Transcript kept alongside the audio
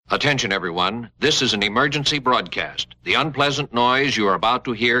Attention, everyone. This is an emergency broadcast. The unpleasant noise you are about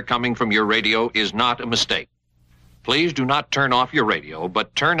to hear coming from your radio is not a mistake. Please do not turn off your radio,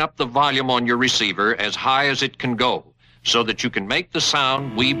 but turn up the volume on your receiver as high as it can go, so that you can make the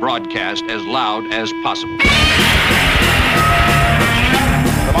sound we broadcast as loud as possible.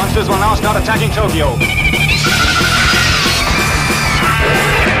 The monsters will now start attacking Tokyo.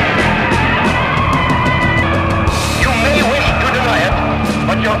 You may wish to deny it,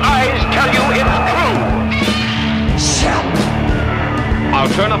 but your eyes tell you it's true. Shout! I'll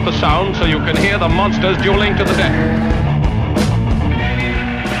turn up the sound so you can hear the monsters dueling to the death.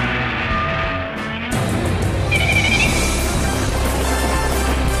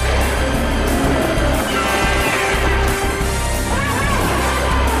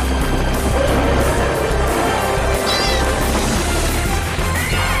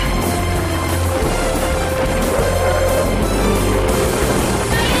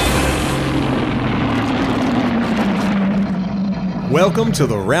 Welcome to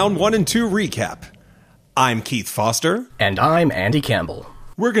the Round 1 and 2 recap. I'm Keith Foster. And I'm Andy Campbell.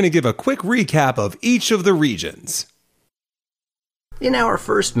 We're going to give a quick recap of each of the regions. In our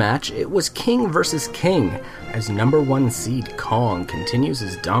first match, it was King versus King, as number 1 seed Kong continues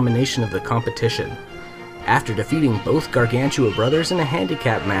his domination of the competition. After defeating both Gargantua brothers in a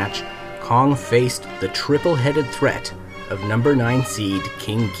handicap match, Kong faced the triple-headed threat of number 9 seed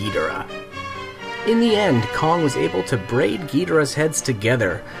King Ghidorah. In the end, Kong was able to braid Ghidorah's heads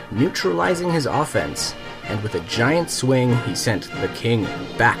together, neutralizing his offense, and with a giant swing, he sent the King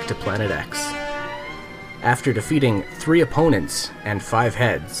back to Planet X. After defeating 3 opponents and 5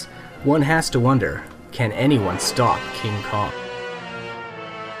 heads, one has to wonder, can anyone stop King Kong?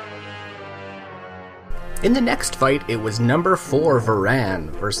 In the next fight, it was number 4 Varan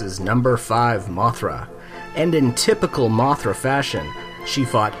versus number 5 Mothra, and in typical Mothra fashion, she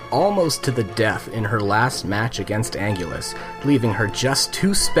fought almost to the death in her last match against Angulus, leaving her just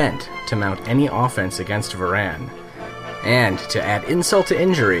too spent to mount any offense against Varan. And, to add insult to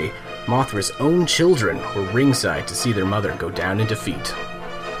injury, Mothra's own children were ringside to see their mother go down in defeat.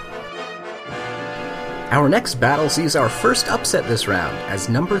 Our next battle sees our first upset this round, as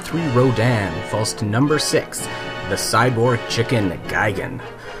number 3 Rodan falls to number 6, the cyborg chicken Gigan.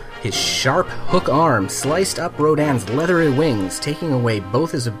 His sharp hook arm sliced up Rodan's leathery wings, taking away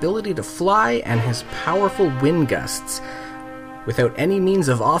both his ability to fly and his powerful wind gusts. Without any means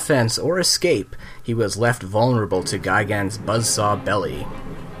of offense or escape, he was left vulnerable to Gigan's buzzsaw belly.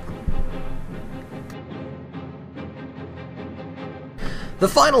 The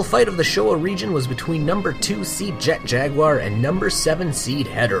final fight of the Showa region was between number 2 seed Jet Jaguar and number 7 seed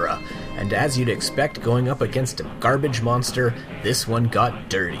Hedorah, and as you'd expect going up against a garbage monster, this one got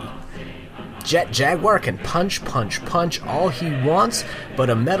dirty. Jet Jaguar can punch all he wants,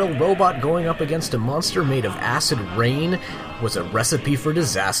 but a metal robot going up against a monster made of acid rain was a recipe for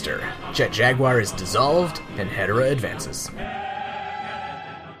disaster. Jet Jaguar is dissolved, and Hedorah advances.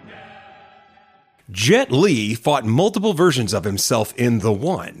 Jet Li fought multiple versions of himself in The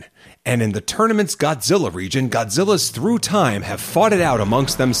One, and in the tournament's Godzilla region, Godzillas through time have fought it out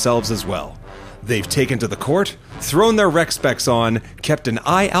amongst themselves as well. They've taken to the court, thrown their rec specs on, kept an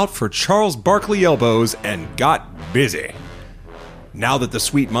eye out for Charles Barkley elbows, and got busy. Now that the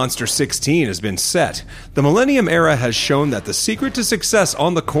Sweet Monster 16 has been set, the Millennium Era has shown that the secret to success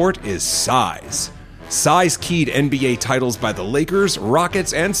on the court is size. Size keyed NBA titles by the Lakers,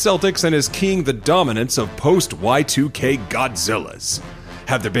 Rockets, and Celtics and is keying the dominance of post-Y2K Godzillas.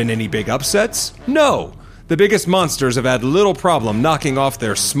 Have there been any big upsets? No! The biggest monsters have had little problem knocking off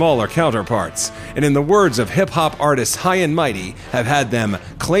their smaller counterparts, and in the words of hip-hop artists High and Mighty, have had them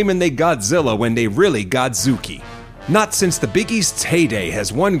claiming they Godzilla when they really Godzuki. Not since the Big East's heyday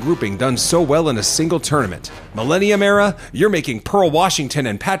has one grouping done so well in a single tournament. Millennium Era, you're making Pearl Washington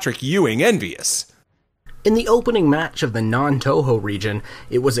and Patrick Ewing envious. In the opening match of the non-Toho region,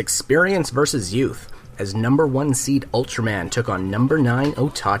 it was Experience versus Youth, as number 1 seed Ultraman took on number 9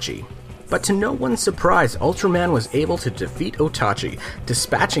 Otachi. But to no one's surprise, Ultraman was able to defeat Otachi,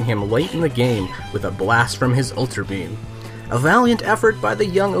 dispatching him late in the game with a blast from his Ultra Beam. A valiant effort by the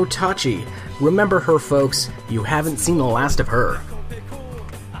young Otachi. Remember her, folks, you haven't seen the last of her.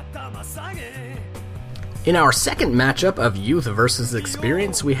 In our second matchup of Youth versus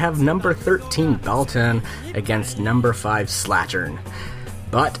Experience, we have number 13 Baltan against number 5 Slattern.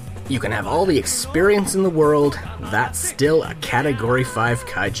 But you can have all the experience in the world, that's still a Category 5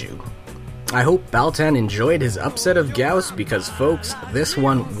 kaiju. I hope Baltan enjoyed his upset of Gauss because, folks, this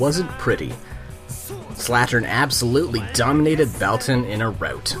one wasn't pretty. Slattern absolutely dominated Baltan in a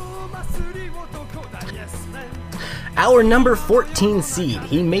rout. Our number 14 seed,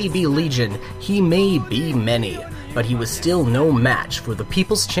 he may be legion, he may be many, but he was still no match for the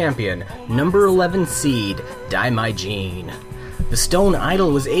People's Champion, number 11 seed, Daimai-Jin. The stone idol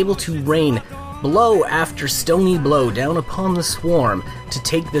was able to rain blow after stony blow down upon the swarm to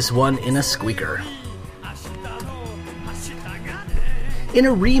take this one in a squeaker. In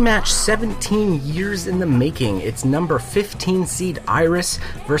a rematch 17 years in the making, it's number 15 seed Iris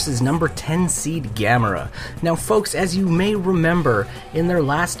versus number 10 seed Gamera. Now folks, as you may remember, in their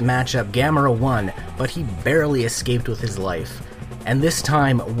last matchup, Gamera won, but he barely escaped with his life. And this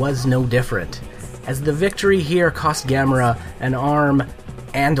time was no different, as the victory here cost Gamera an arm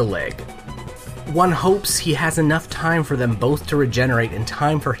and a leg. One hopes he has enough time for them both to regenerate in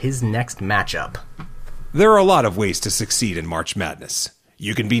time for his next matchup. There are a lot of ways to succeed in March Madness.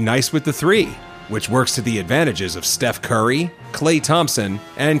 You can be nice with the three, which works to the advantages of Steph Curry, Klay Thompson,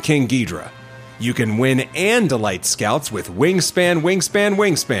 and King Ghidorah. You can win and delight scouts with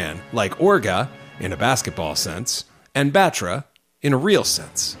wingspan, like Orga, in a basketball sense, and Batra, in a real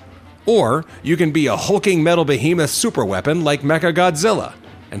sense. Or you can be a hulking metal behemoth superweapon like Mechagodzilla,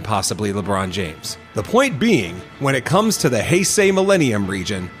 and possibly LeBron James. The point being, when it comes to the Heisei Millennium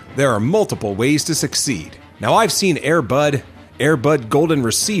region, there are multiple ways to succeed. Now I've seen Air Bud Golden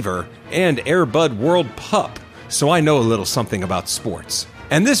Receiver, and Air Bud World Pup, so I know a little something about sports.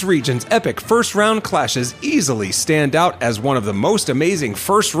 And this region's epic first-round clashes easily stand out as one of the most amazing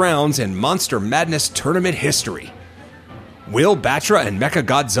first rounds in Monster Madness tournament history. Will Batra and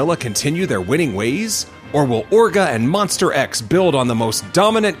Mechagodzilla continue their winning ways? Or will Orga and Monster X build on the most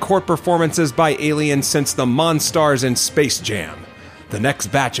dominant court performances by aliens since the Monstars in Space Jam? The next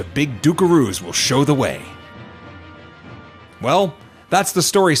batch of big Dukaroos will show the way. Well, that's the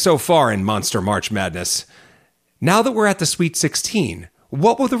story so far in Monster March Madness. Now that we're at the Sweet 16,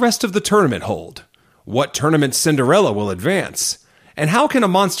 what will the rest of the tournament hold? What tournament Cinderella will advance? And how can a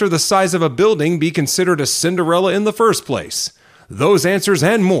monster the size of a building be considered a Cinderella in the first place? Those answers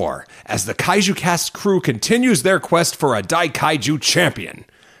and more as the Kaiju Cast crew continues their quest for a Daikaiju champion.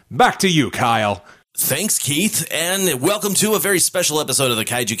 Back to you, Kyle. Thanks, Keith, and welcome to a very special episode of the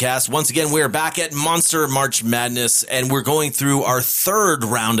Kaiju Cast. Once again, we're back at Monster March Madness, and we're going through our third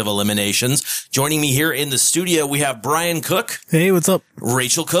round of eliminations. Joining me here in the studio, we have Brian Cook. Hey, what's up?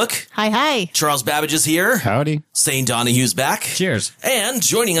 Rachel Cook. Hi. Charles Babbage is here. Howdy. St. Donahue's back. Cheers. And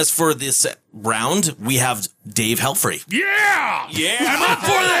joining us for this round, we have Dave Helfrey. Yeah! I'm up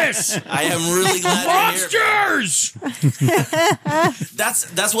for this! I am really glad Monsters! you're here.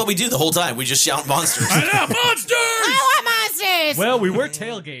 That's what we do the whole time. We just shout monsters. I know, monsters! I want monsters! Well, we were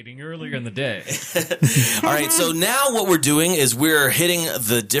tailgating earlier in the day. All right, so now what we're doing is we're hitting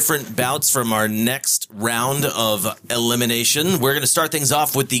the different bouts from our next round of elimination. We're going to start things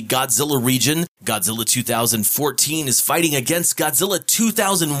off with the Godzilla region. Godzilla 2014 is fighting against Godzilla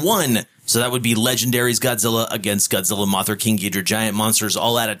 2001. So that would be Legendary's Godzilla against Godzilla, Mothra, King Ghidorah, Giant Monsters,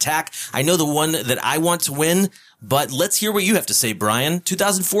 all out attack. I know the one that I want to win, but let's hear what you have to say, Brian.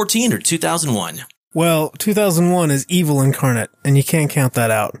 2014 or 2001? Well, 2001 is Evil Incarnate, and you can't count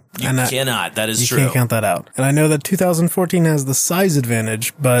that out. You cannot. That is true. You can't count that out. And I know that 2014 has the size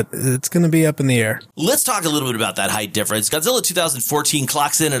advantage, but it's going to be up in the air. Let's talk a little bit about that height difference. Godzilla 2014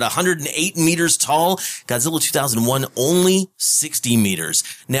 clocks in at 108 meters tall. Godzilla 2001 only 60 meters.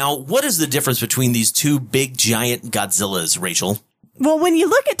 Now, what is the difference between these two big giant Godzillas, Rachel? Well, when you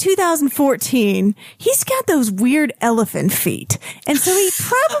look at 2014, he's got those weird elephant feet. And so he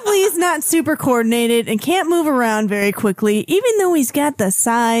probably is not super coordinated and can't move around very quickly, even though he's got the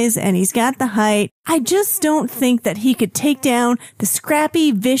size and he's got the height. I just don't think that he could take down the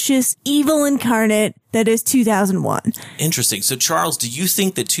scrappy, vicious, evil incarnate that is 2001. Interesting. So, Charles, do you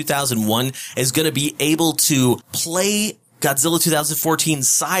think that 2001 is going to be able to play Godzilla 2014's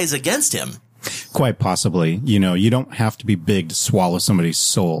size against him? Quite possibly. You know, you don't have to be big to swallow somebody's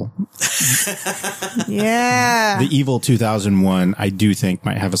soul. Yeah. The Evil 2001, I do think,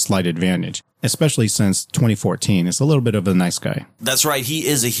 might have a slight advantage, especially since 2014 is a little bit of a nice guy. That's right. He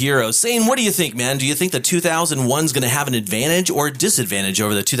is a hero. Sane, what do you think, man? Do you think the 2001 is going to have an advantage or a disadvantage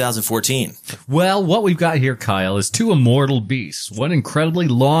over the 2014? Well, what we've got here, Kyle, is two immortal beasts. One incredibly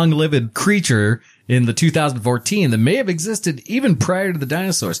long-lived creature in the 2014 that may have existed even prior to the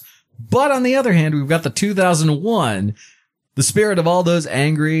dinosaurs. But on the other hand, we've got the 2001, the spirit of all those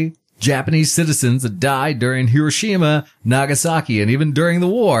angry Japanese citizens that died during Hiroshima, Nagasaki, and even during the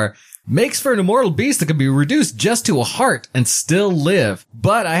war, makes for an immortal beast that can be reduced just to a heart and still live.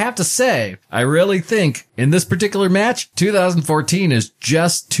 But I have to say, I really think in this particular match, 2014 is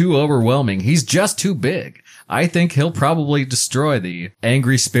just too overwhelming. He's just too big. I think he'll probably destroy the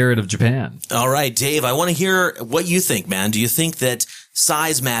angry spirit of Japan. All right, Dave, I want to hear what you think, man. Do you think that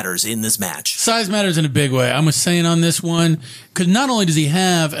size matters in this match? Size matters in a big way. I'm saying on this one, because not only does he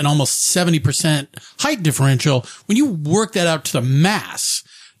have an almost 70% height differential, when you work that out to the mass,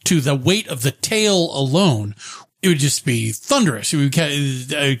 to the weight of the tail alone, it would just be thunderous. It would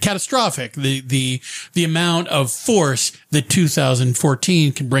be catastrophic. The amount of force that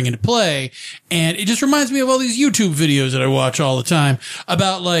 2014 can bring into play. And it just reminds me of all these YouTube videos that I watch all the time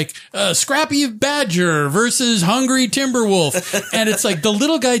about like, Scrappy Badger versus Hungry Timberwolf. And it's like the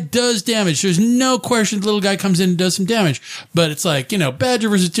little guy does damage. There's no question the little guy comes in and does some damage. But it's like, Badger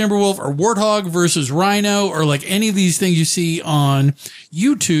versus Timberwolf or Warthog versus Rhino or like any of these things you see on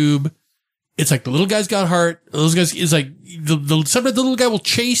YouTube. It's like the little guy's got heart. Those guys is like sometimes the little guy will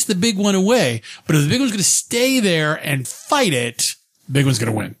chase the big one away, but if the big one's going to stay there and fight it, the big one's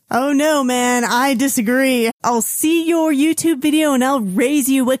going to win. Oh no, man, I disagree. I'll see your YouTube video and I'll raise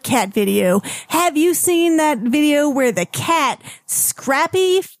you a cat video. Have you seen that video where the cat,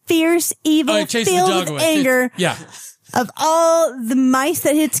 Scrappy, fierce, evil, filled with anger? Yeah. Of all the mice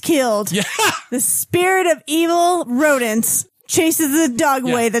that it's killed, the spirit of evil rodents chases the dog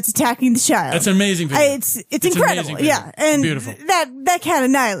away that's attacking the child. That's an amazing video. It's incredible. Yeah. And beautiful. That cat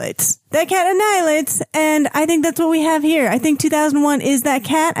annihilates. That cat annihilates. And I think that's what we have here. I think 2001 is that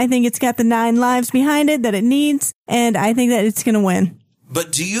cat. I think it's got the 9 lives behind it that it needs. And I think that it's going to win.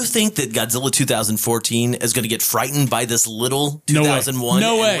 But do you think that Godzilla 2014 is going to get frightened by this little 2001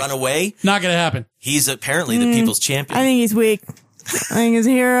 and run away? Not going to happen. He's apparently the people's champion. I think he's weak. I think he's a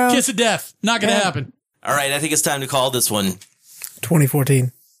hero. Kiss of death. Not going to happen. All right. I think it's time to call this one.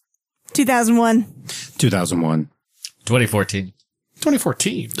 2014. 2001. 2001. 2014.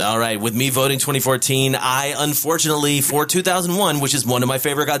 2014. All right. With me voting 2014, I unfortunately for 2001, which is one of my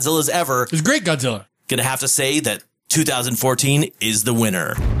favorite Godzillas ever. It's a great Godzilla. Gonna have to say that 2014 is the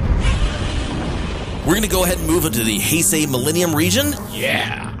winner. We're gonna go ahead and move into the Heisei Millennium region.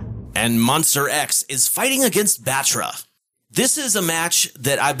 Yeah. And Monster X is fighting against Batra. This is a match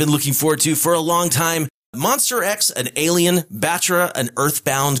that I've been looking forward to for a long time. Monster X, an alien, Batra, an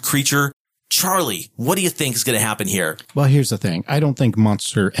earthbound creature. Charlie, what do you think is going to happen here? Well, here's the thing. I don't think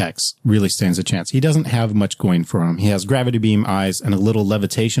Monster X really stands a chance. He doesn't have much going for him. He has gravity beam eyes and a little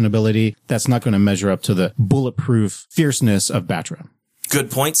levitation ability. That's not going to measure up to the bulletproof fierceness of Batra. Good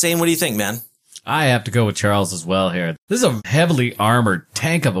point. Zane, what do you think, man? I have to go with Charles as well here. This is a heavily armored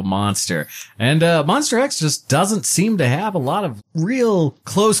tank of a monster. And Monster X just doesn't seem to have a lot of real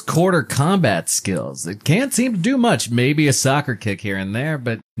close quarter combat skills. It can't seem to do much. Maybe a soccer kick here and there,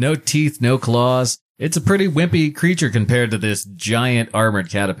 but no teeth, no claws. It's a pretty wimpy creature compared to this giant armored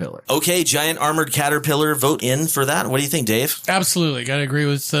caterpillar. Okay, giant armored caterpillar, vote in for that. What do you think, Dave? Absolutely. Got to agree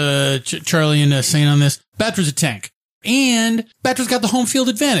with Charlie and Zane on this. Batra's a tank. And Batra's got the home field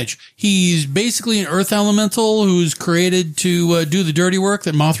advantage. He's basically an earth elemental who's created to do the dirty work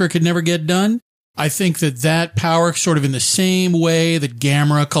that Mothra could never get done. I think that power, sort of in the same way that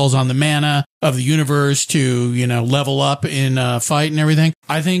Gamera calls on the mana of the universe to, level up in fight and everything.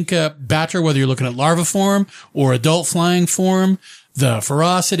 I think Batra, whether you're looking at larva form or adult flying form, the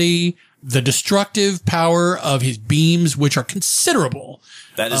ferocity, the destructive power of his beams, which are considerable.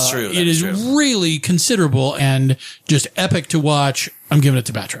 That is true. It is really considerable and just epic to watch. I'm giving it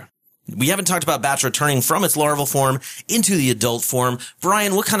to Batra. We haven't talked about Batra turning from its larval form into the adult form.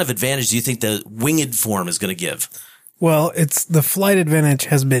 Brian, what kind of advantage do you think the winged form is going to give? Well, the flight advantage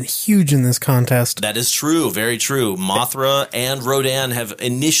has been huge in this contest. That is true. Very true. Mothra and Rodan have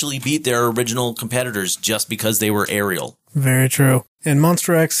initially beat their original competitors just because they were aerial. Very true. And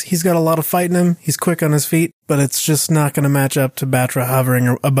Monster X, he's got a lot of fight in him. He's quick on his feet, but it's just not going to match up to Batra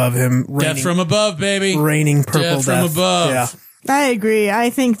hovering above him. Death from above, baby. Raining purple death. From above. Yeah. I agree. I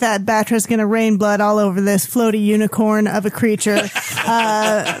think that Batra's going to rain blood all over this floaty unicorn of a creature.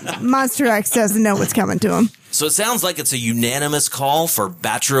 Monster X doesn't know what's coming to him. So it sounds like it's a unanimous call for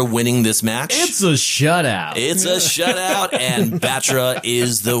Batra winning this match. It's a shutout. It's a shutout, and Batra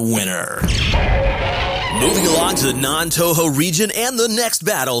is the winner. Moving along to the non-Toho region and the next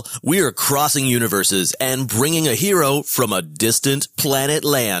battle, we are crossing universes and bringing a hero from a distant planet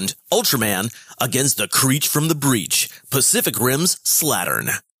land, Ultraman, against the Creature from the Breach, Pacific Rim's Slattern.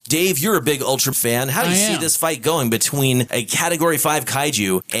 Dave, you're a big Ultra fan. How do you see this fight going between a Category 5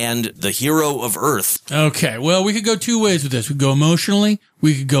 kaiju and the hero of Earth? Okay, well, we could go two ways with this. We could go emotionally,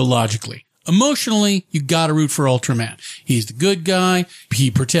 we could go logically. Emotionally, you gotta root for Ultraman. He's the good guy.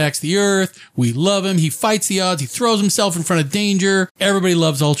 He protects the Earth. We love him. He fights the odds. He throws himself in front of danger. Everybody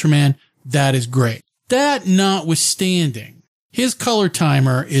loves Ultraman. That is great. That notwithstanding, his color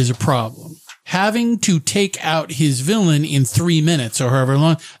timer is a problem. having to take out his villain in 3 minutes or however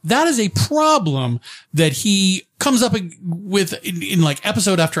long, that is a problem that he comes up with in like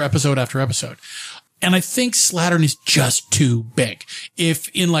episode after episode after episode. And I think Slattern is just too big. If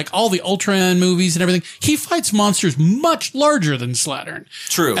in like all the Ultraman movies and everything, he fights monsters much larger than Slattern.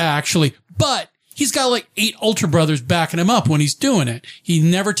 True. Actually. But he's got like 8 Ultra Brothers backing him up when he's doing it. He's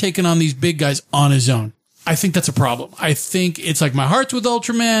never taken on these big guys on his own. I think that's a problem. I think it's like my heart's with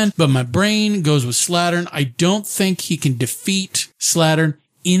Ultraman, but my brain goes with Slattern. I don't think he can defeat Slattern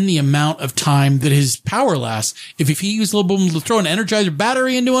in the amount of time that his power lasts. If he used a little bit to throw an Energizer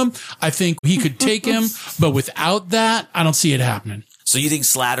battery into him, I think he could take him. But without that, I don't see it happening. So you think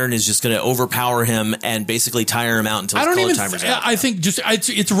Slattern is just going to overpower him and basically tire him out until his color timer's out? I think just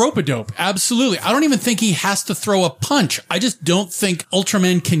it's rope-a-dope. Absolutely. I don't even think he has to throw a punch. I just don't think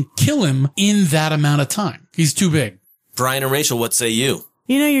Ultraman can kill him in that amount of time. He's too big. Brian and Rachel, what say you?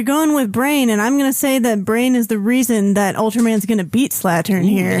 You know, you're going with Brain, and I'm going to say that Brain is the reason that Ultraman's going to beat Slattern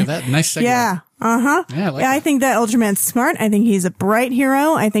here. Look at that. Nice segue. Yeah. Uh-huh. Yeah, I think that Ultraman's smart. I think he's a bright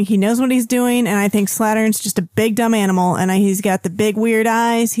hero. I think he knows what he's doing. And I think Slattern's just a big dumb animal. And he's got the big weird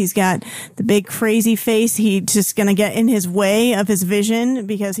eyes. He's got the big crazy face. He's just going to get in his way of his vision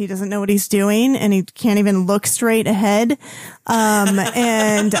because he doesn't know what he's doing and he can't even look straight ahead.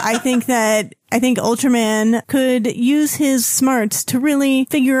 And I think Ultraman could use his smarts to really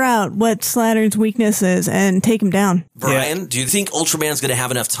figure out what Slattern's weakness is and take him down. Brian, do you think Ultraman's going to have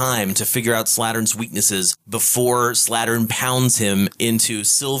enough time to figure out Slattern's weaknesses before Slattern pounds him into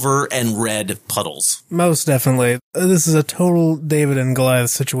silver and red puddles? Most definitely. This is a total David and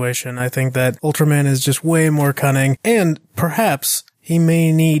Goliath situation. I think that Ultraman is just way more cunning, and perhaps he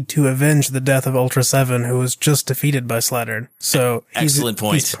may need to avenge the death of Ultra 7, who was just defeated by Slattern. So excellent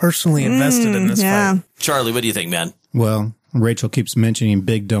point. He's personally invested in this fight. Charlie, what do you think, man? Well, Rachel keeps mentioning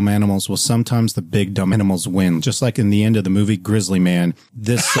big dumb animals. Well, sometimes the big dumb animals win. Just like in the end of the movie Grizzly Man.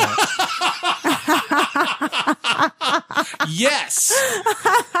 This Yes.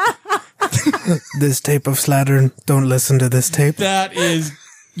 This tape of Slattern, don't listen to this tape. That is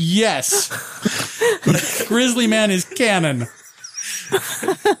yes. Grizzly Man is canon.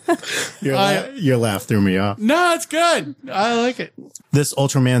 Your laugh threw me off. No, it's good. I like it. This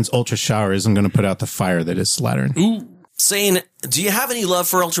Ultraman's Ultra Shower isn't going to put out the fire that is Slattern. Ooh. Sane, do you have any love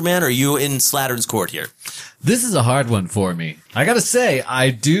for Ultraman, or are you in Slattern's court here? This is a hard one for me. I gotta say, I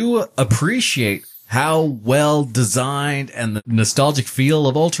do appreciate how well designed and the nostalgic feel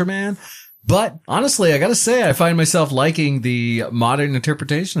of Ultraman. But honestly, I gotta say, I find myself liking the modern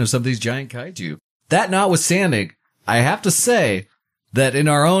interpretation of some of these giant kaiju. That notwithstanding, I have to say that in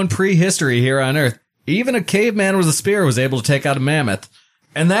our own prehistory here on Earth, even a caveman with a spear was able to take out a mammoth.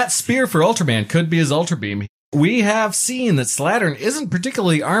 And that spear for Ultraman could be his Ultra Beam. We have seen that Slattern isn't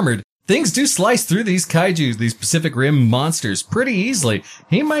particularly armored. Things do slice through these kaijus, these Pacific Rim monsters, pretty easily.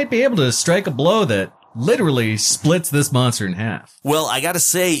 He might be able to strike a blow that literally splits this monster in half. Well, I gotta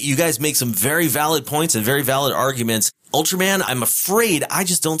say, you guys make some very valid points and very valid arguments. Ultraman, I'm afraid I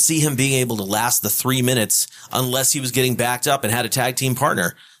just don't see him being able to last the 3 minutes unless he was getting backed up and had a tag team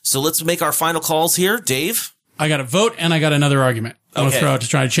partner. So let's make our final calls here. Dave? I got a vote and I got another argument. I'm going to throw out to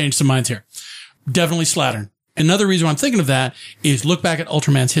try to change some minds here. Definitely Slattern. Another reason why I'm thinking of that is look back at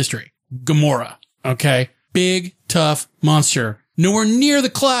Ultraman's history. Gamora. Okay. Big, tough monster. Nowhere near the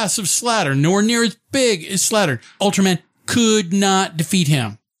class of Slattern. Nowhere near as big as Slattern. Ultraman could not defeat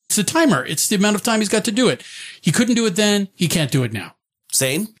him. It's the timer. It's the amount of time he's got to do it. He couldn't do it then. He can't do it now.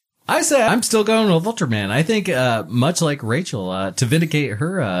 Sane? I say I'm still going with Ultraman. I think, much like Rachel, to vindicate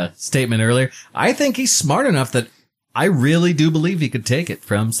her statement earlier, I think he's smart enough that I really do believe he could take it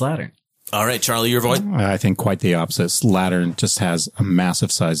from Slattern. All right, Charlie, your vote? I think quite the opposite. Slattern just has a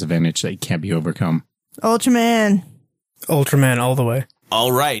massive size advantage that can't be overcome. Ultraman. Ultraman all the way.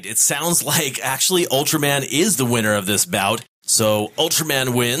 All right. It sounds like actually Ultraman is the winner of this bout. So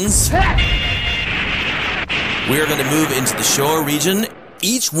Ultraman wins. We are going to move into the Showa region.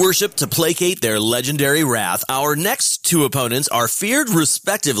 Each worship to placate their legendary wrath. Our next two opponents are feared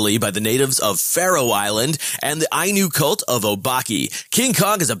respectively by the natives of Faroe Island and the Ainu cult of Obaki. King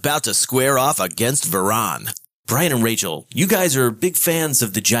Kong is about to square off against Varan. Brian and Rachel, you guys are big fans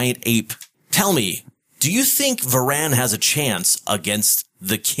of the giant ape. Tell me, do you think Varan has a chance against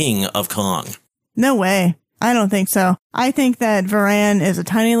the King of Kong? No way. I don't think so. I think that Varan is a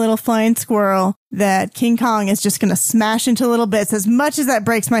tiny little flying squirrel that King Kong is just going to smash into little bits, as much as that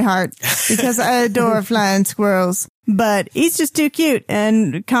breaks my heart, because I adore flying squirrels. But he's just too cute,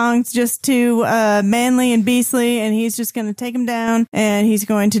 and Kong's just too manly and beastly, and he's just going to take him down, and he's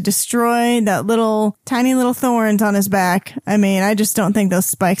going to destroy that little, tiny little thorns on his back. I mean, I just don't think those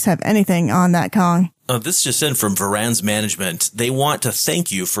spikes have anything on that Kong. Oh, this just in from Varan's management. They want to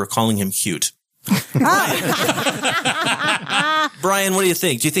thank you for calling him cute. Brian, what do you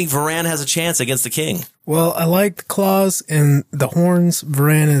think? Do you think Varan has a chance against the king? Well, I like the claws and the horns.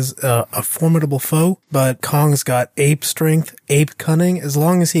 Varan is a formidable foe, but Kong's got ape strength, ape cunning. As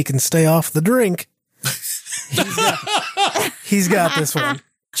long as he can stay off the drink, he's got this one.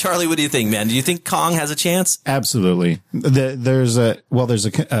 Charlie, what do you think, man? Do you think Kong has a chance? Absolutely. There's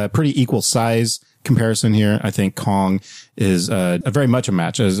a pretty equal size comparison here. I think Kong is very much a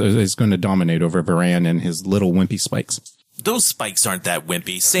match. Is going to dominate over Varan and his little wimpy spikes. Those spikes aren't that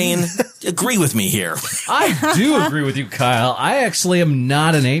wimpy. Sane, agree with me here. I do agree with you, Kyle. I actually am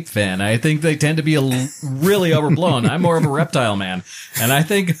not an ape fan. I think they tend to be really overblown. I'm more of a reptile man. And I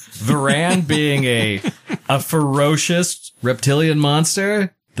think Varan being a ferocious reptilian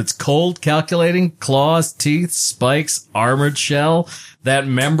monster that's cold, calculating, claws, teeth, spikes, armored shell, that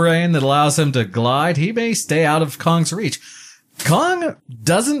membrane that allows him to glide, he may stay out of Kong's reach. Kong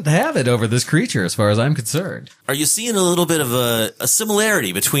doesn't have it over this creature, as far as I'm concerned. Are you seeing a little bit of a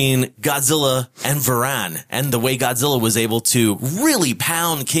similarity between Godzilla and Varan, and the way Godzilla was able to really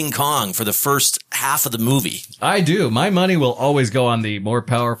pound King Kong for the first half of the movie? I do. My money will always go on the more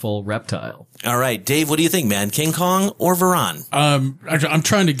powerful reptile. All right, Dave, what do you think, man? King Kong or Varan? I'm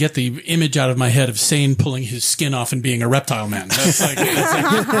trying to get the image out of my head of Sane pulling his skin off and being a reptile man. It's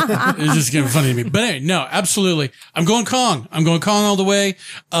just getting funny to me. But anyway, no, absolutely. I'm going Kong. I'm going Kong all the way.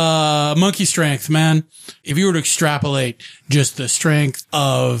 Monkey strength, man. If you were to extrapolate just the strength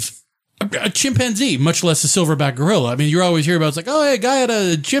of a chimpanzee, much less a silverback gorilla. I mean, you always hear about, it's like, oh, hey, a guy had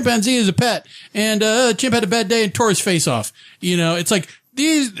a chimpanzee as a pet, and chimp had a bad day and tore his face off. You know, it's like,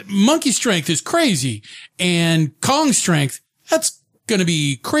 monkey strength is crazy, and Kong strength, that's going to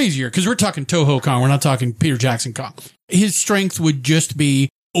be crazier, because we're talking Toho Kong. We're not talking Peter Jackson Kong. His strength would just be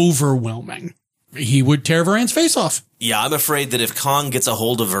overwhelming. He would tear Varan's face off. Yeah, I'm afraid that if Kong gets a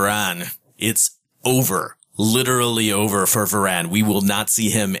hold of Varan, it's over. Literally over for Varan. We will not see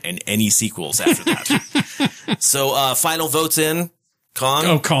him in any sequels after that. So, final votes in. Kong?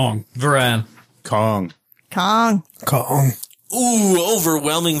 Oh, Kong. Varan. Kong. Kong. Kong. Ooh,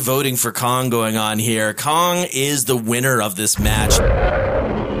 overwhelming voting for Kong going on here. Kong is the winner of this match.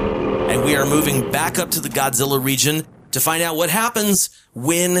 And we are moving back up to the Godzilla region to find out what happens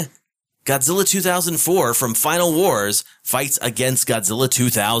when Godzilla 2004 from Final Wars fights against Godzilla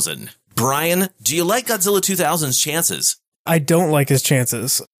 2000. Brian, do you like Godzilla 2000's chances? I don't like his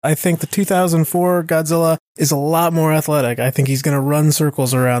chances. I think the 2004 Godzilla is a lot more athletic. I think he's going to run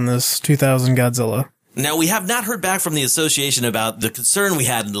circles around this 2000 Godzilla. Now, we have not heard back from the association about the concern we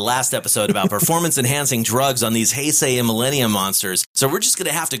had in the last episode about performance-enhancing drugs on these Heisei and Millennium monsters, so we're just going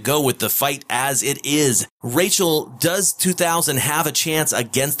to have to go with the fight as it is. Rachel, does 2000 have a chance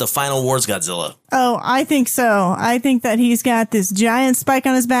against the Final Wars Godzilla? Oh, I think so. I think that he's got this giant spike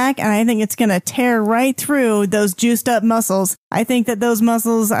on his back, and I think it's going to tear right through those juiced up muscles. I think that those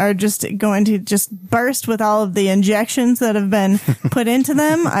muscles are just going to just burst with all of the injections that have been put into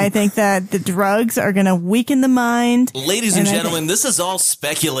them. I think that the drugs are going to weaken the mind. Ladies and gentlemen, this is all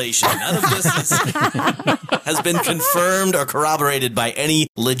speculation. None of this has been confirmed or corroborated by any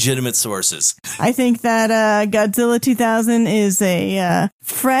legitimate sources. I think that Godzilla 2000 is a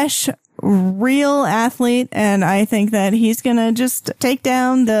fresh, real athlete, and I think that he's going to just take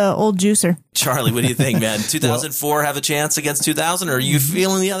down the old juicer. Charlie, what do you think, man? 2004 have a chance against 2000, or are you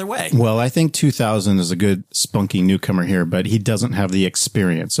feeling the other way? Well, I think 2000 is a good spunky newcomer here, but he doesn't have the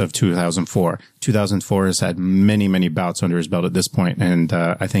experience of 2004. 2004 has had many, many bouts under his belt at this point, and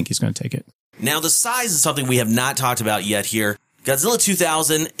I think he's going to take it. Now, the size is something we have not talked about yet here. Godzilla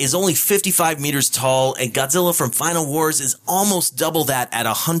 2000 is only 55 meters tall, and Godzilla from Final Wars is almost double that at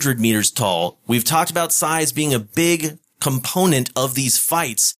 100 meters tall. We've talked about size being a big component of these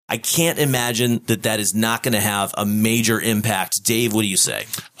fights. I can't imagine that is not going to have a major impact. Dave, what do you say?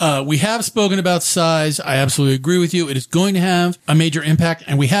 We have spoken about size. I absolutely agree with you. It is going to have a major impact,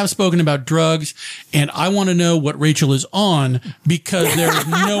 and we have spoken about drugs, and I want to know what Rachel is on, because there is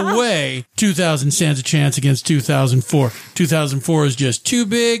no way 2000 stands a chance against 2004. 2004 is just too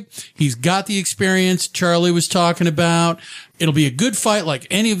big. He's got the experience Charlie was talking about. It'll be a good fight like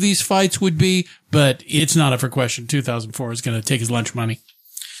any of these fights would be, but it's not up for question. 2004 is going to take his lunch money.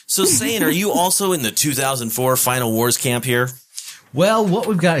 So, Sane, are you also in the 2004 Final Wars camp here? Well, what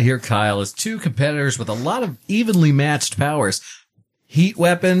we've got here, Kyle, is two competitors with a lot of evenly matched powers. Heat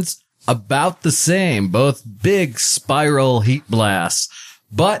weapons, about the same, both big spiral heat blasts.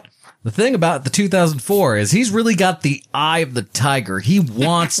 But the thing about the 2004 is he's really got the eye of the tiger. He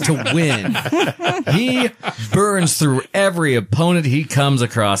wants to win. He burns through every opponent he comes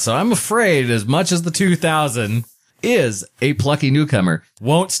across. So I'm afraid, as much as the 2000 is a plucky newcomer,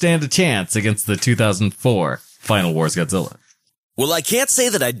 won't stand a chance against the 2004 Final Wars Godzilla. Well, I can't say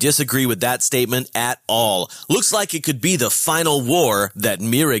that I disagree with that statement at all. Looks like it could be the final war that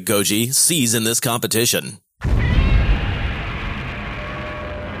Mirik Goji sees in this competition.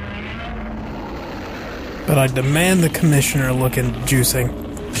 But I demand the commissioner look into juicing.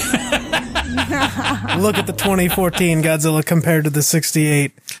 Look at the 2014 Godzilla compared to the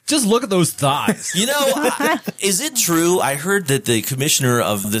 68. Just look at those thighs. You know, is it true? I heard that the commissioner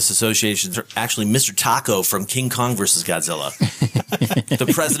of this association is actually Mr. Taco from King Kong vs. Godzilla.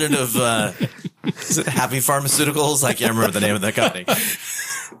 The president of is it Happy Pharmaceuticals? I can't remember the name of that company.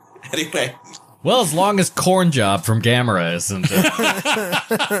 Anyway. Well, as long as Corn Job from Gamera isn't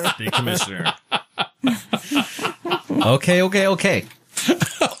the commissioner. Okay.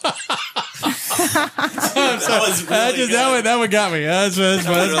 That one got me. That's good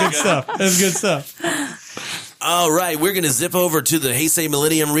stuff. That's good stuff. All right, we're going to zip over to the Heisei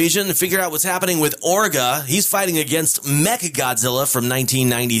Millennium region and figure out what's happening with Orga. He's fighting against Mechagodzilla from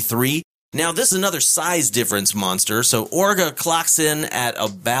 1993. Now, this is another size difference monster. So Orga clocks in at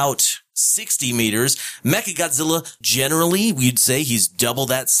about 60 meters. Mechagodzilla, generally, we'd say he's double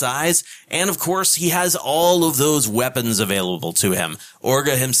that size. And of course, he has all of those weapons available to him.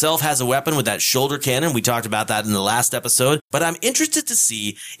 Orga himself has a weapon with that shoulder cannon. We talked about that in the last episode. But I'm interested to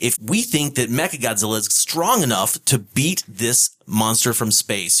see if we think that Mechagodzilla is strong enough to beat this monster from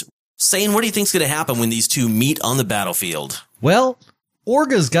space. Sane, what do you think's going to happen when these two meet on the battlefield? Well,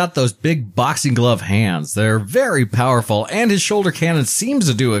 Orga's got those big boxing glove hands. They're very powerful, and his shoulder cannon seems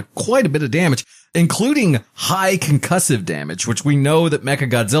to do quite a bit of damage, including high concussive damage, which we know that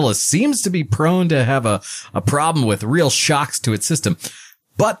Mechagodzilla seems to be prone to have a problem with, real shocks to its system.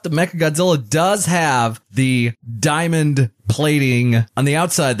 But the Mechagodzilla does have the diamond plating on the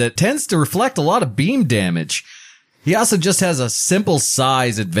outside that tends to reflect a lot of beam damage. He also just has a simple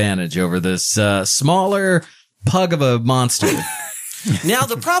size advantage over this smaller pug of a monster. Now,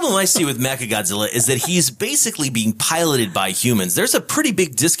 the problem I see with Mechagodzilla is that he's basically being piloted by humans. There's a pretty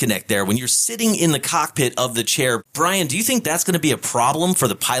big disconnect there when you're sitting in the cockpit of the chair. Brian, do you think that's going to be a problem for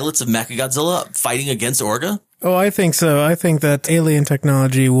the pilots of Mechagodzilla fighting against Orga? Oh, I think so. I think that alien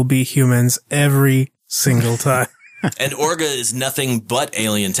technology will be humans every single time. And Orga is nothing but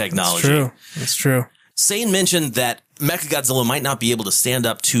alien technology. It's true. Sane mentioned that Mechagodzilla might not be able to stand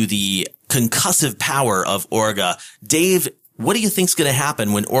up to the concussive power of Orga. Dave, what do you think's going to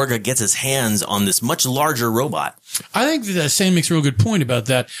happen when Orga gets his hands on this much larger robot? I think that Sane makes a real good point about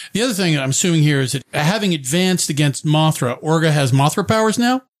that. The other thing that I'm assuming here is that having advanced against Mothra, Orga has Mothra powers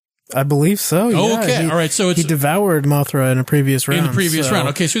now? I believe so. Oh, yeah. okay. All right. So he devoured Mothra in a previous round. Round.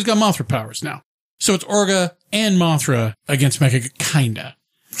 Okay. So he's got Mothra powers now. So it's Orga and Mothra against Mecha. Kinda.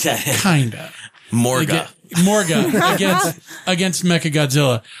 Morga against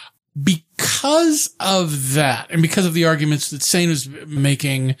Mechagodzilla. Because of that, and because of the arguments that Sane was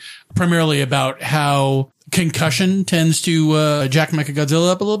making primarily about how concussion tends to jack Mechagodzilla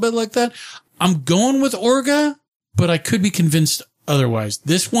up a little bit like that, I'm going with Orga, but I could be convinced otherwise.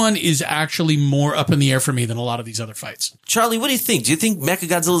 This one is actually more up in the air for me than a lot of these other fights. Charlie, what do you think? Do you think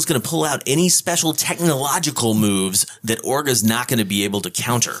Mechagodzilla is going to pull out any special technological moves that Orga's not going to be able to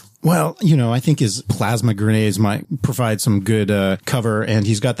counter? Well, you know, I think his plasma grenades might provide some good cover, and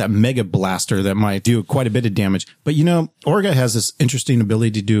he's got that mega blaster that might do quite a bit of damage. But, you know, Orga has this interesting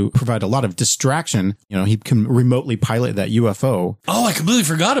ability to provide a lot of distraction. You know, he can remotely pilot that UFO. Oh, I completely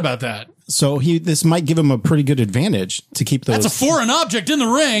forgot about that. So this might give him a pretty good advantage to keep those. That's a foreign object in the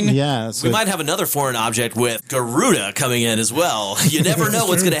ring. Yeah. We might have another foreign object with Garuda coming in as well. You never know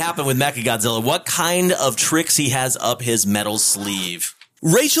what's going to happen with Mechagodzilla. What kind of tricks he has up his metal sleeve.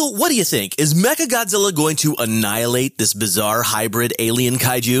 Rachel, what do you think? Is Mechagodzilla going to annihilate this bizarre hybrid alien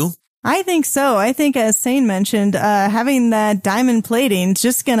kaiju? I think so. I think, as Sane mentioned, having that diamond plating is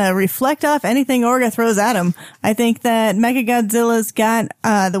just going to reflect off anything Orga throws at him. I think that Mechagodzilla's got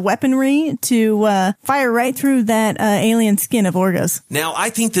the weaponry to fire right through that alien skin of Orga's. Now,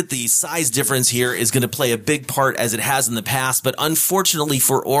 I think that the size difference here is going to play a big part as it has in the past, but unfortunately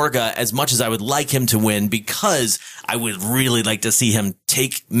for Orga, as much as I would like him to win, because I would really like to see him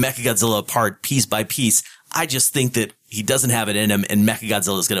take Mechagodzilla apart piece by piece, I just think that he doesn't have it in him, and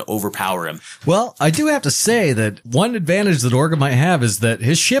Mechagodzilla is going to overpower him. Well, I do have to say that one advantage that Orga might have is that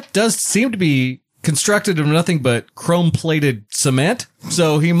his ship does seem to be constructed of nothing but chrome-plated cement,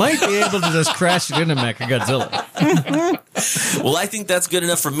 so he might be able to just crash it into Mechagodzilla. Well, I think that's good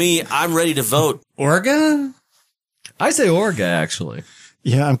enough for me. I'm ready to vote. Orga? I say Orga, actually.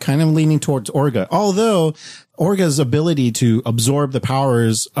 Yeah, I'm kind of leaning towards Orga. Although Orga's ability to absorb the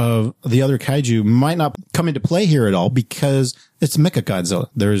powers of the other kaiju might not come into play here at all because it's Mechagodzilla.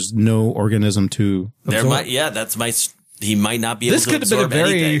 There's no organism to absorb. He might not be able to absorb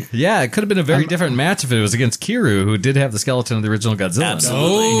anything. Yeah, it could have been a very different match if it was against Kiryu, who did have the skeleton of the original Godzilla.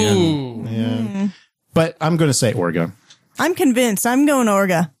 Absolutely. Yeah. But I'm going to say Orga. I'm convinced. I'm going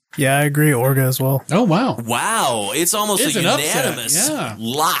Orga. Yeah, I agree. Orga as well. Oh, wow. Wow. It's almost It's a an unanimous upset,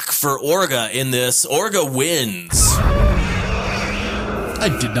 lock for Orga in this. Orga wins.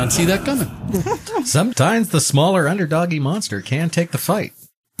 I did not see that coming. Sometimes the smaller underdoggy monster can take the fight.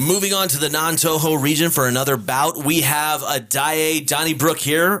 Moving on to the non-Toho region for another bout, we have a Daiei Donnybrook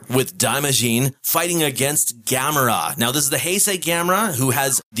here with Daimajin fighting against Gamera. Now, this is the Heisei Gamera who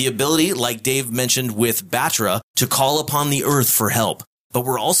has the ability, like Dave mentioned with Batra, to call upon the earth for help. But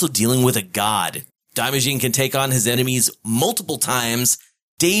we're also dealing with a god. Daimajin can take on his enemies multiple times.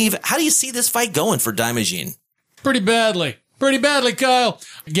 Dave, how do you see this fight going for Daimajin? Pretty badly, Kyle.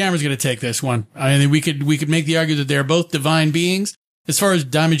 Gamera's going to take this one. I mean, we could make the argument that they're both divine beings. As far as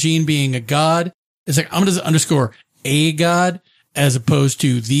Daimajin being a god, it's like I'm going to underscore a god as opposed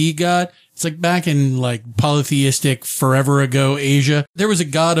to the god. It's like back in like polytheistic forever ago Asia, there was a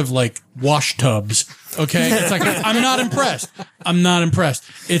god of like wash tubs. Okay. It's like, I'm not impressed.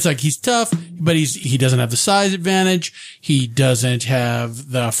 It's like he's tough, but he doesn't have the size advantage. He doesn't have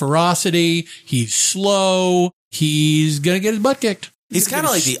the ferocity. He's slow. He's going to get his butt kicked. He's kind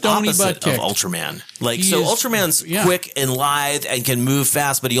of like the opposite of Ultraman. Ultraman's quick and lithe and can move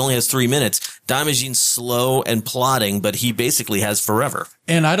fast, but he only has 3 minutes. Daimajin's slow and plodding, but he basically has forever.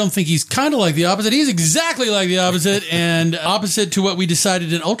 And I don't think he's kind of like the opposite. He's exactly like the opposite, and opposite to what we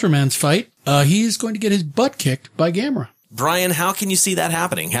decided in Ultraman's fight. He's going to get his butt kicked by Gamera. Brian, how can you see that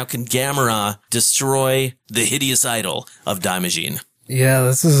happening? How can Gamera destroy the hideous idol of Daimajin? Yeah,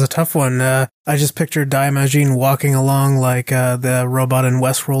 this is a tough one. I just pictured Daimajin walking along like the robot in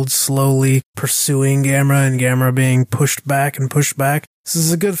Westworld, slowly pursuing Gamera, and Gamera being pushed back and pushed back. This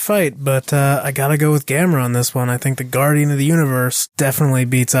is a good fight, but I gotta go with Gamera on this one. I think the Guardian of the Universe definitely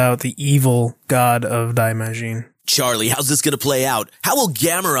beats out the evil god of Daimajin. Charlie, how's this going to play out? How will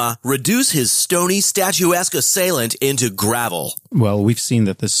Gamera reduce his stony, statuesque assailant into gravel? Well, we've seen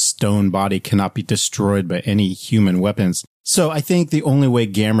that this stone body cannot be destroyed by any human weapons. So I think the only way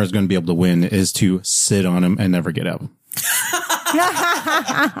Gamera is going to be able to win is to sit on him and never get up.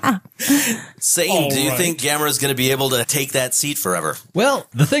 Same. Do you think Gamera is going to be able to take that seat forever? Well,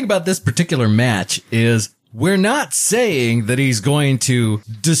 the thing about this particular match is we're not saying that he's going to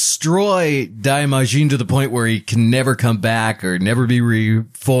destroy Daimajin to the point where he can never come back or never be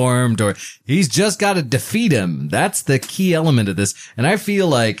reformed, or he's just got to defeat him. That's the key element of this. And I feel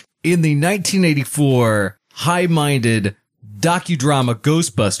like in the 1984 high-minded docudrama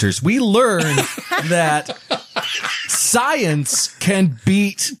Ghostbusters, we learned that science can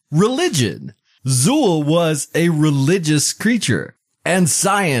beat religion. Zool was a religious creature, and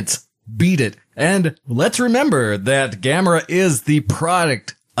science beat it. And let's remember that Gamera is the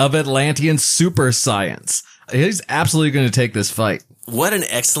product of Atlantean super science. He's absolutely going to take this fight. What an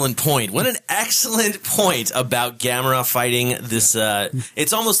excellent point. What an excellent point about Gamera fighting this.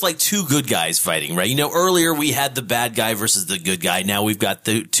 It's almost like two good guys fighting, right? You know, earlier we had the bad guy versus the good guy. Now we've got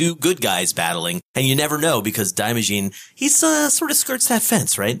the two good guys battling. And you never know because Daimajin, he's sort of skirts that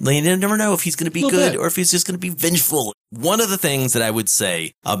fence, right? You never know if he's going to be good or if he's just going to be vengeful. One of the things that I would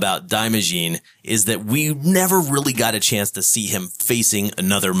say about Daimajin is that we never really got a chance to see him facing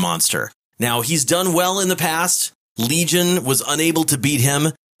another monster. Now, he's done well in the past. Legion was unable to beat him,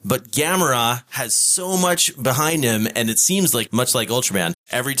 but Gamera has so much behind him, and it seems like, much like Ultraman,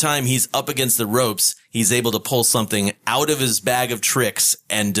 every time he's up against the ropes, he's able to pull something out of his bag of tricks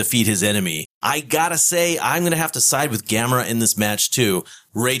and defeat his enemy. I gotta say, I'm gonna have to side with Gamera in this match too.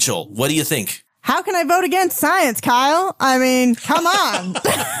 Rachel, what do you think? How can I vote against science, Kyle? I mean, come on.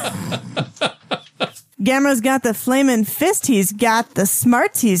 Gamera's got the flaming fist. He's got the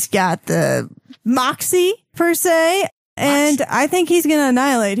smarts. He's got the moxie, per se. And I think he's going to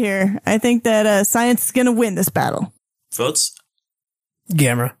annihilate here. I think that science is going to win this battle. Votes?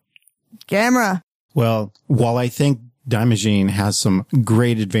 Gamera. Well, while I think Daimajin has some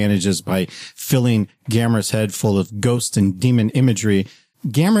great advantages by filling Gamera's head full of ghost and demon imagery,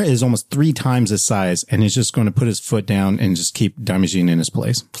 Gamera is almost 3 times his size, and he's just going to put his foot down and just keep Daimajin in his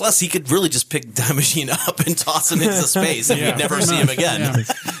place. Plus, he could really just pick Daimajin up and toss him into space, and we'd never see him again. Yeah.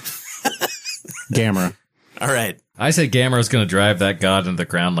 Gamera. All right. I say Gamera's going to drive that god into the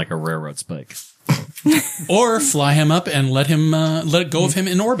ground like a railroad spike. Or fly him up and let go of him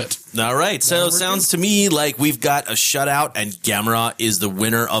in orbit. All right. So it sounds to me like we've got a shutout, and Gamera is the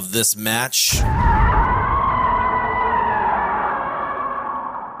winner of this match.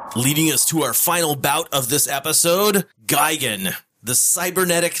 Leading us to our final bout of this episode, Gigan, the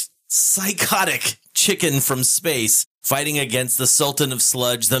cybernetic, psychotic chicken from space, fighting against the Sultan of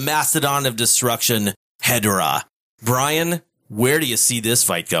Sludge, the Mastodon of Destruction, Hedorah. Brian, where do you see this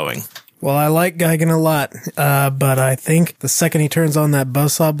fight going? Well, I like Gigan a lot, but I think the second he turns on that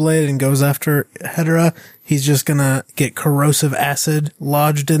buzzsaw blade and goes after Hedorah, he's just gonna get corrosive acid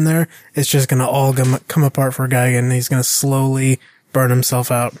lodged in there. It's just gonna all come apart for Gigan. He's gonna slowly burn himself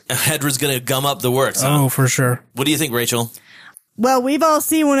out. Hedorah's gonna gum up the works, huh? Oh, for sure. What do you think, Rachel? Well, we've all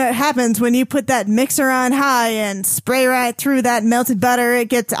seen when it happens when you put that mixer on high and spray right through that melted butter. It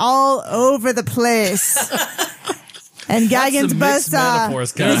gets all over the place. And Gigan's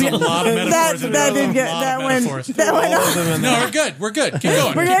buzzsaw. There's a lot of metaphors. That one. No, we're good. Keep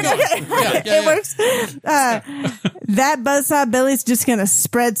going. We're good. Okay. Yeah. It works. That buzzsaw Billy's just going to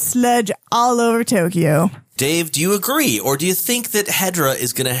spread sludge all over Tokyo. Dave, do you agree? Or do you think that Hedorah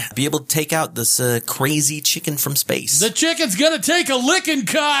is going to be able to take out this crazy chicken from space? The chicken's going to take a licking,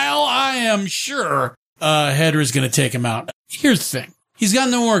 Kyle. I am sure Hedorah's going to take him out. Here's the thing. He's got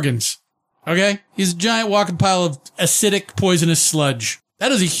no organs. Okay? He's a giant walking pile of acidic, poisonous sludge.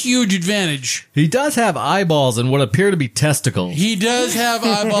 That is a huge advantage. He does have eyeballs and what appear to be testicles. He does have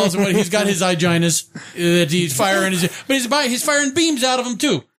eyeballs, and he's got his eyeginas that he's firing. But he's firing beams out of them,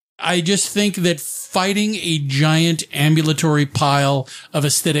 too. I just think that fighting a giant ambulatory pile of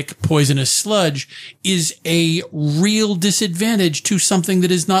acidic, poisonous sludge is a real disadvantage to something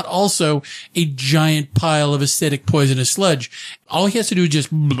that is not also a giant pile of acidic, poisonous sludge. All he has to do is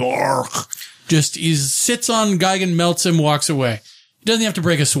sits on Gigan, melts him, walks away. He doesn't have to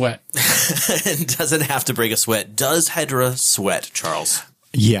break a sweat. Doesn't have to break a sweat. Does Hedorah sweat, Charles?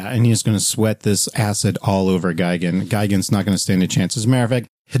 Yeah, and he's going to sweat this acid all over Gigan. Gigan's not going to stand a chance. As a matter of fact,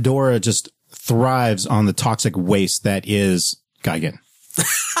 Hedorah just thrives on the toxic waste that is Gigan.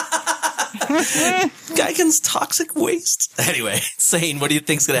 Gigan's toxic waste? Anyway, Sane, what do you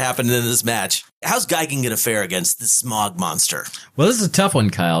think's going to happen in this match? How's Gigan going to fare against the smog monster? Well, this is a tough one,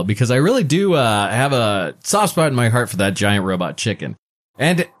 Kyle, because I really do have a soft spot in my heart for that giant robot chicken.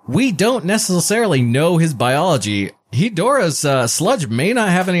 And we don't necessarily know his biology. Hedorah's sludge may not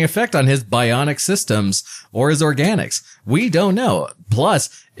have any effect on his bionic systems or his organics. We don't know.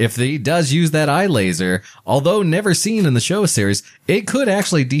 Plus, if he does use that eye laser, although never seen in the show series, it could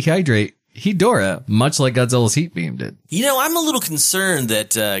actually dehydrate Hedorah, much like Godzilla's heat beam did. You know, I'm a little concerned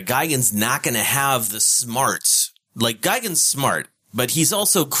that Gigan's not going to have the smarts. Like, Gigan's smart, but he's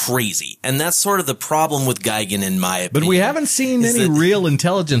also crazy. And that's sort of the problem with Gigan, in my opinion. But we haven't seen any real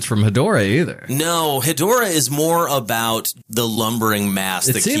intelligence from Hedorah either. No, Hedorah is more about the lumbering mass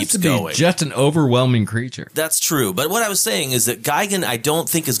that keeps going. It seems to be just an overwhelming creature. That's true. But what I was saying is that Gigan, I don't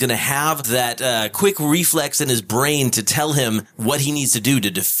think, is going to have that quick reflex in his brain to tell him what he needs to do to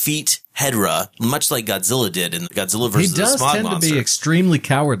defeat Hedorah, much like Godzilla did in Godzilla vs. the Smog Monster. He does tend to be extremely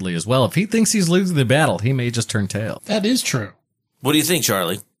cowardly as well. If he thinks he's losing the battle, he may just turn tail. That is true. What do you think,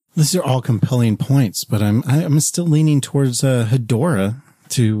 Charlie? These are all compelling points, but I'm still leaning towards Hedorah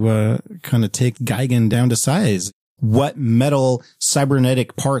to kind of take Gigan down to size. What metal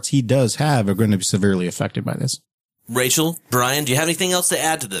cybernetic parts he does have are going to be severely affected by this. Rachel, Brian, do you have anything else to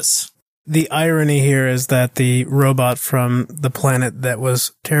add to this? The irony here is that the robot from the planet that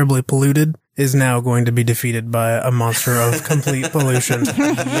was terribly polluted is now going to be defeated by a monster of complete pollution.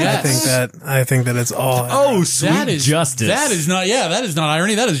 Yes. I think that it's all. Oh, sweet justice. That is not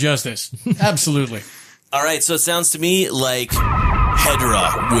irony. That is justice. Absolutely. All right. So it sounds to me like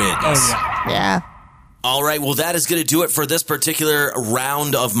Hedorah wins. Oh, yeah. All right. Well, that is going to do it for this particular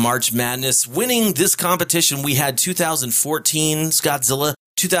round of March Madness. Winning this competition, we had 2014's Godzilla,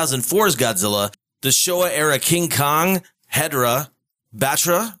 2004's Godzilla, the Showa era King Kong, Hedorah,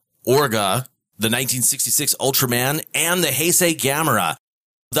 Batra, Orga, the 1966 Ultraman, and the Heisei Gamera.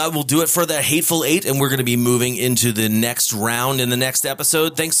 That will do it for the Hateful Eight, and we're going to be moving into the next round in the next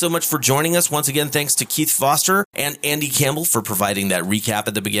episode. Thanks so much for joining us. Once again, thanks to Keith Foster and Andy Campbell for providing that recap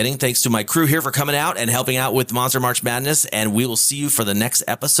at the beginning. Thanks to my crew here for coming out and helping out with Monster March Madness, and we will see you for the next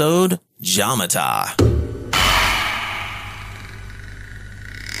episode. Jamata.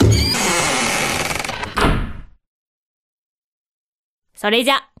 それ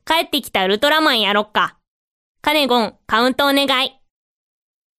じゃ、帰ってきたウルトラマンやろっか。カネゴン、カウントお願い。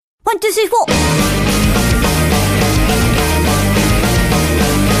1、2、3、4。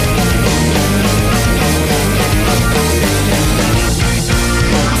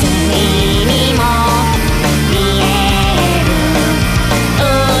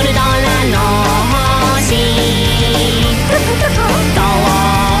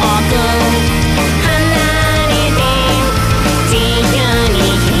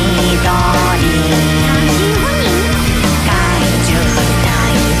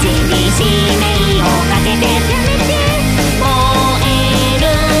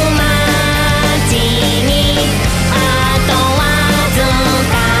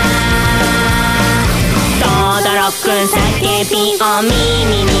叫びを耳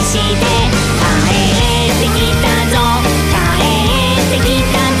にして帰ってきたぞ帰ってき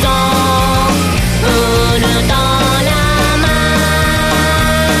たぞウルトラマ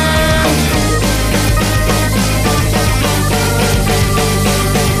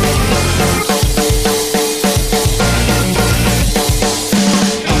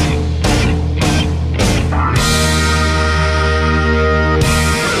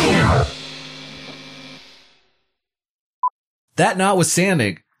That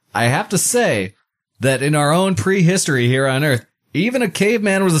notwithstanding, I have to say that in our own prehistory here on Earth, even a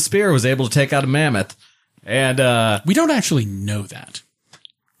caveman with a spear was able to take out a mammoth. And, we don't actually know that.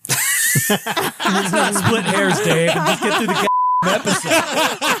 Let's not split hairs, Dave, and just get through the episode.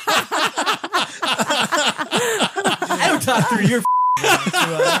 I don't talk through your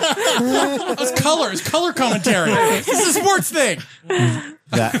It's color commentary. This is a sports thing.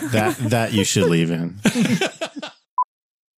 That you should leave in.